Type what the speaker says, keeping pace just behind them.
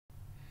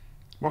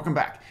Welcome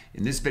back.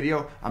 In this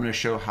video, I'm going to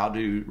show how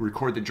to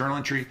record the journal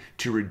entry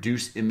to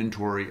reduce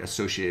inventory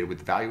associated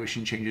with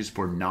valuation changes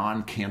for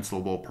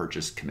non-cancelable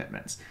purchase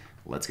commitments.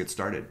 Let's get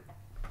started.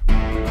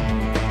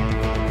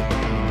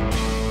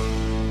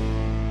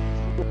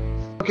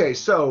 Okay,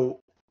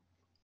 so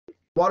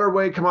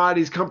Waterway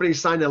Commodities Company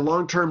signed a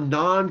long-term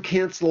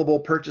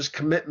non-cancelable purchase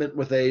commitment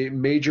with a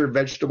major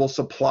vegetable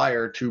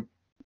supplier to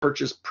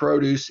purchase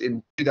produce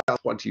in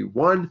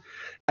 2021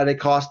 at a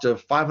cost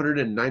of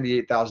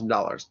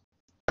 $598,000.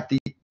 At the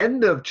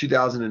end of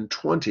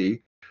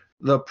 2020,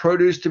 the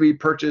produce to be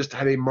purchased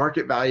had a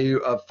market value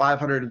of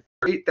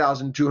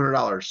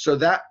 $508,200. So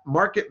that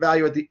market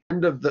value at the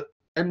end of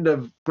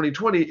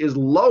 2020 is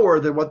lower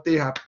than what they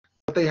have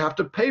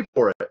to pay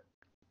for it.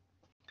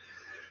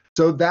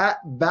 So that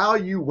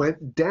value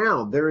went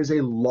down. There is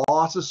a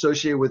loss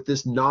associated with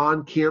this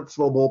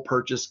non-cancelable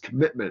purchase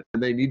commitment,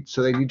 and they need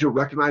to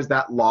recognize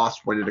that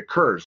loss when it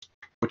occurs,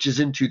 which is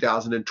in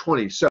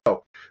 2020. So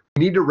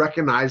we need to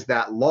recognize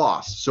that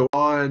loss. So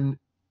on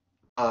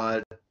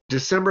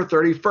December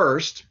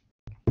 31st,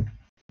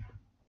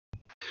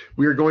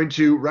 we are going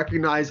to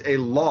recognize a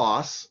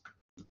loss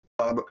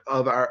in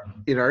our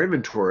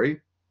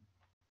inventory,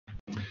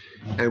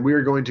 and we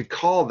are going to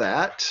call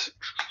that.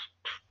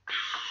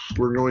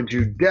 We're going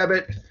to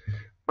debit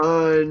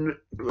my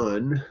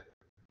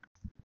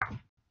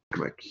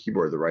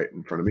keyboard right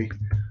in front of me.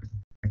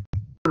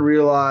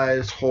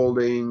 Unrealized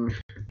holding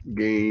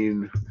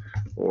gain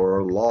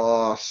or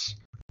loss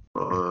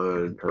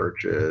on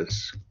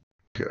purchase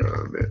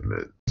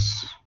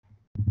commitments.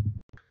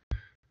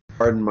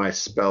 Pardon my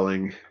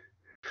spelling.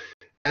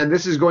 And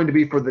this is going to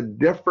be for the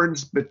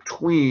difference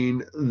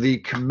between the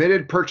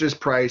committed purchase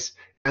price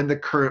and the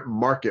current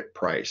market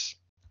price,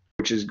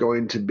 which is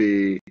going to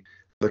be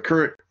the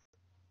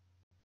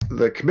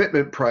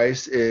commitment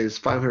price is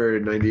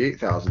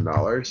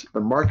 $598,000. The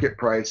market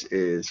price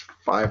is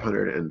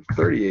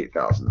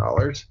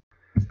 $538,000,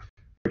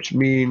 which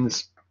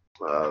means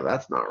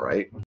that's not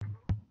right.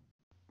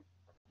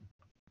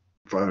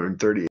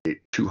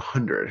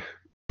 $538,200.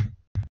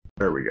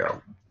 There we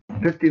go.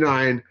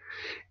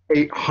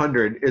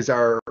 $59,800 is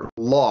our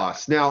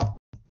loss. Now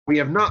we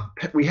have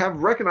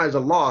recognized a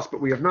loss, but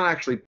we have not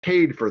actually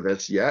paid for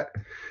this yet.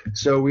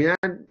 So we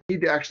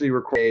need to actually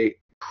record a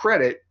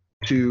credit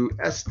to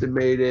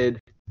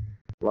estimated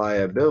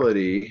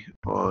liability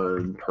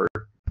on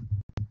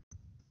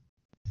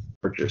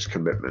purchase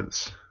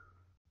commitments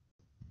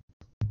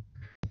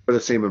for the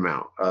same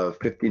amount of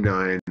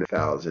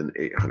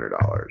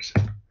 $59,800.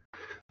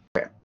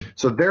 Okay,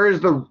 so there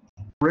is the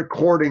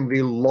recording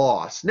the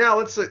loss. Now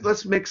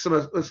let's make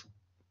some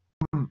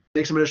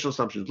additional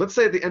assumptions. Let's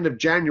say at the end of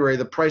January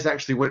the price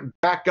actually went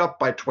back up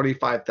by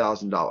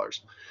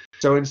 $25,000.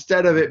 So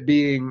instead of it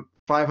being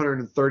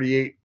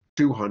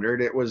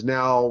 $538,200, it was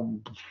now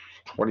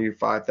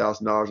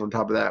 $25,000 on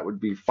top of that would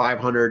be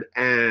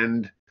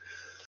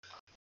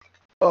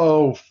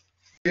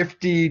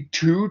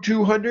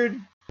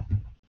 $552,200.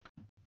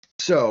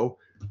 So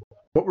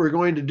what we're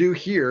going to do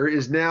here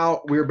is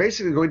now we're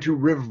basically going to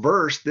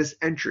reverse this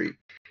entry.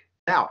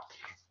 Now,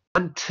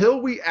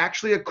 until we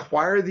actually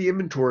acquire the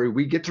inventory,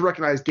 we get to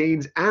recognize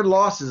gains and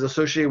losses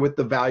associated with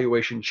the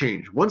valuation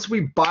change. Once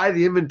we buy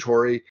the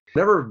inventory,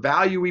 whatever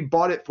value we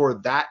bought it for,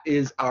 that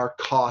is our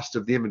cost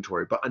of the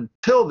inventory. But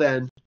until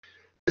then,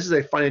 this is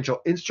a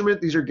financial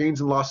instrument. These are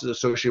gains and losses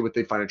associated with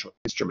the financial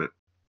instrument.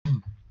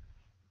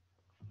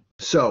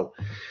 So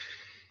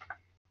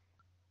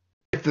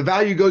if the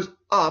value goes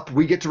up,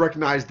 we get to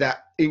recognize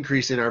that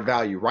increase in our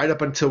value right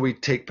up until we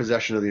take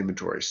possession of the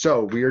inventory.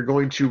 So we are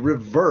going to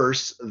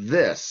reverse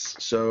this.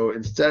 So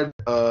instead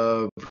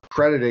of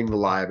crediting the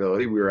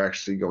liability, we are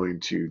actually going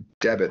to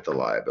debit the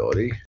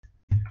liability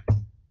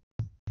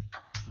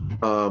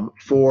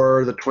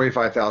for the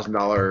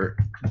 $25,000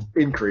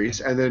 increase.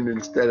 And then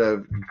instead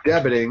of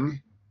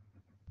debiting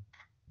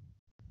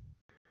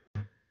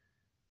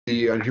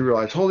the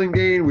unrealized holding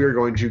gain, we are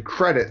going to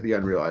credit the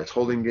unrealized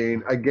holding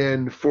gain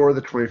again for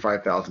the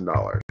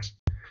 $25,000.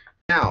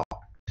 Now,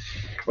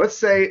 let's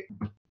say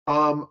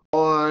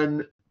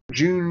on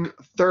June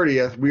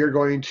 30th, we are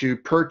going to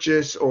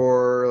purchase,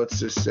 or let's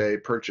just say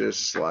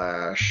purchase /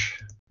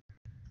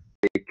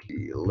 take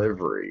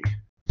delivery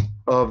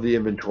of the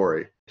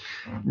inventory.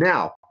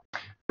 Now, the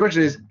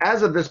question is,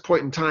 as of this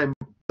point in time,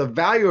 the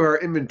value of our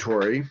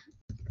inventory,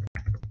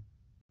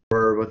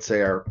 or let's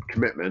say our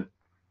commitment,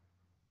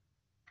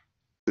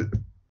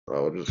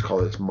 I'll just call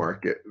this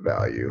market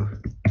value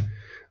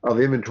of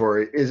the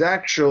inventory, is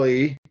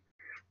actually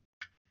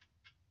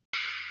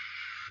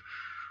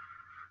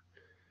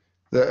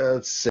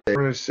let's say we're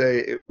going to say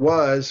it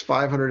was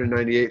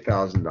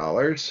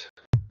 $598,000.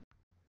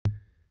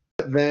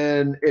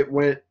 Then it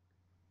went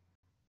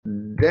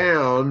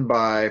down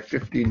by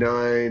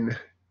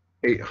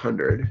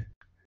 $59,800,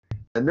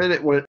 and then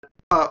it went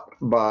up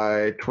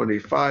by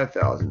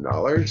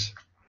 $25,000.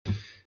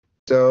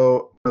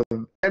 So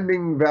the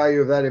ending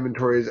value of that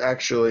inventory is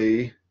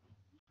actually,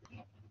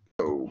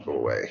 go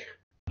away.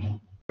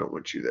 Don't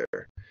want you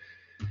there.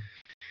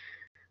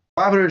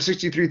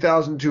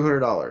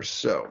 $563,200.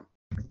 So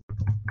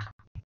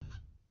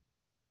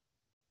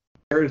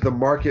there's the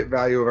market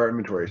value of our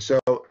inventory. So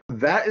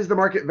that is the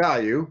market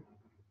value,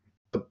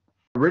 the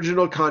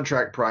original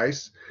contract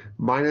price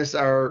minus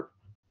our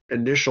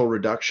initial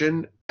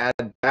reduction,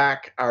 add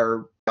back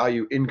our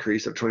value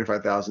increase of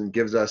 25,000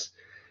 gives us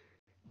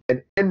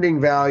an ending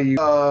value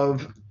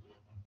of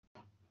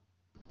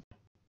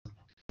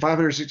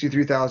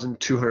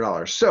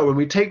 $563,200. So when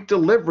we take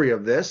delivery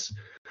of this,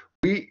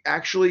 we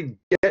actually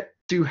get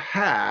to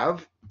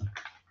have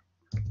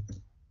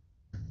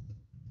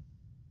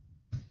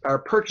our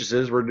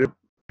purchases, we're doing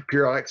a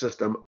periodic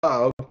system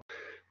of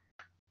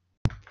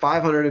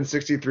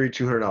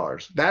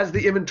 $563,200. That's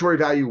the inventory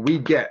value we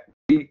get.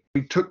 We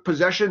took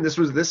possession.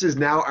 This is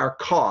now our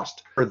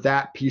cost for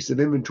that piece of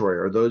inventory,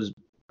 or those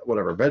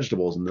whatever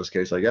vegetables in this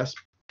case, I guess.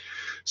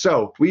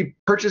 So we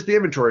purchased the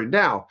inventory.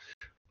 Now,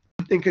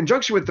 in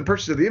conjunction with the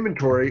purchase of the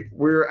inventory,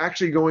 we're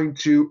actually going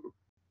to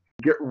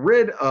get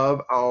rid of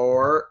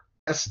our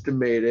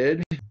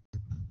estimated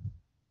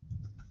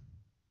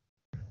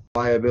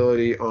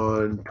liability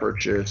on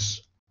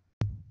purchase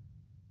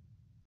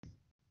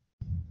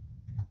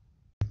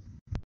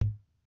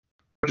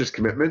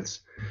commitments,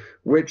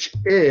 which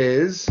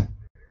is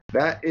the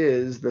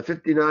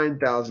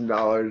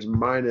 $59,000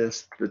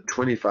 minus the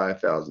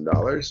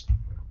 $25,000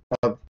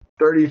 of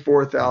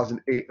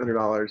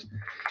 $34,800,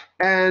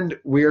 and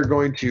we are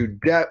going to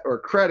debt or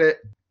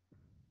credit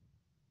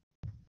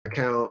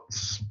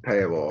accounts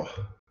payable,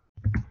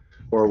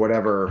 or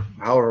whatever,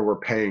 however we're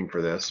paying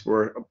for this.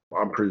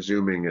 I'm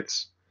presuming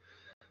it's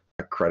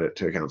a credit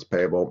to accounts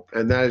payable,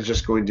 and that is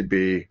just going to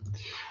be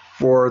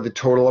for the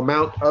total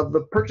amount of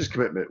the purchase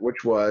commitment,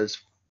 which was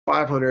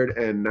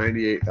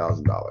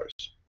 $598,000.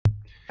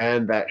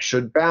 And that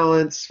should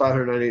balance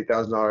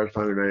 $598,000,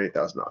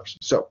 $598,000.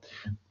 So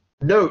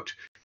note,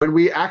 when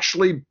we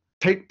actually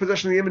take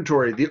possession of the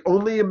inventory, the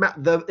only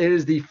amount, it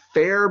is the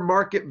fair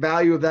market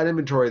value of that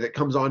inventory that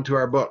comes onto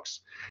our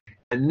books.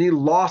 And any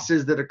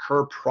losses that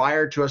occur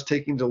prior to us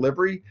taking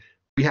delivery,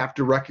 we have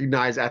to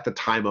recognize at the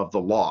time of the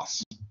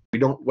loss. We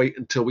don't wait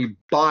until we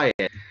buy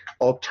it.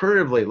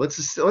 Alternatively, let's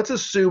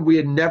assume we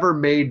had never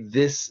made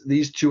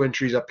these two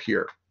entries up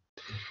here.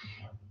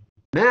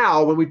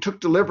 Now, when we took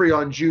delivery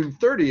on June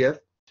 30th,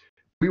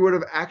 we would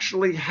have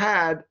actually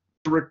had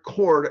to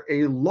record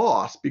a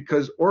loss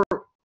because,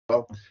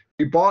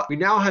 we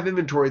now have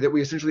inventory that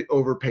we essentially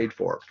overpaid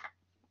for.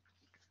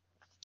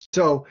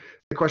 So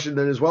the question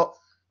then is, well,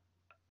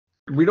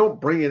 we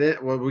don't bring it in.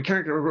 Well, we're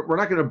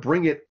not going to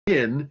bring it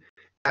in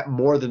at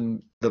more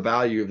than the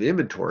value of the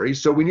inventory.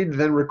 So we need to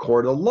then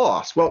record a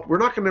loss. Well, we're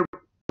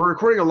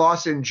recording a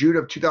loss in June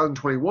of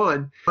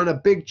 2021, and a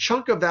big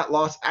chunk of that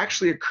loss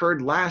actually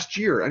occurred last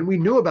year, and we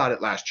knew about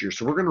it last year.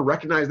 So we're going to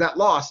recognize that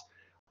loss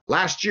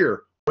last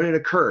year when it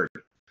occurred,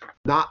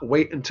 not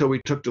wait until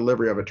we took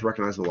delivery of it to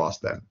recognize the loss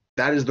then.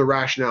 That is the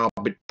rationale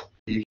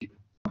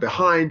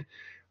behind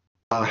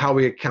how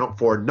we account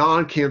for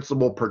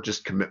non-cancelable purchase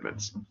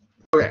commitments.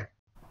 Okay.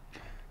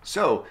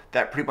 So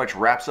that pretty much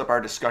wraps up our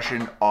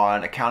discussion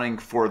on accounting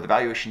for the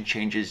valuation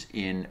changes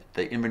in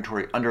the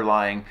inventory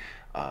underlying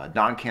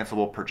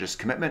non-cancelable purchase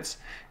commitments.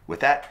 With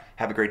that,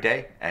 have a great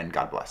day and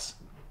God bless.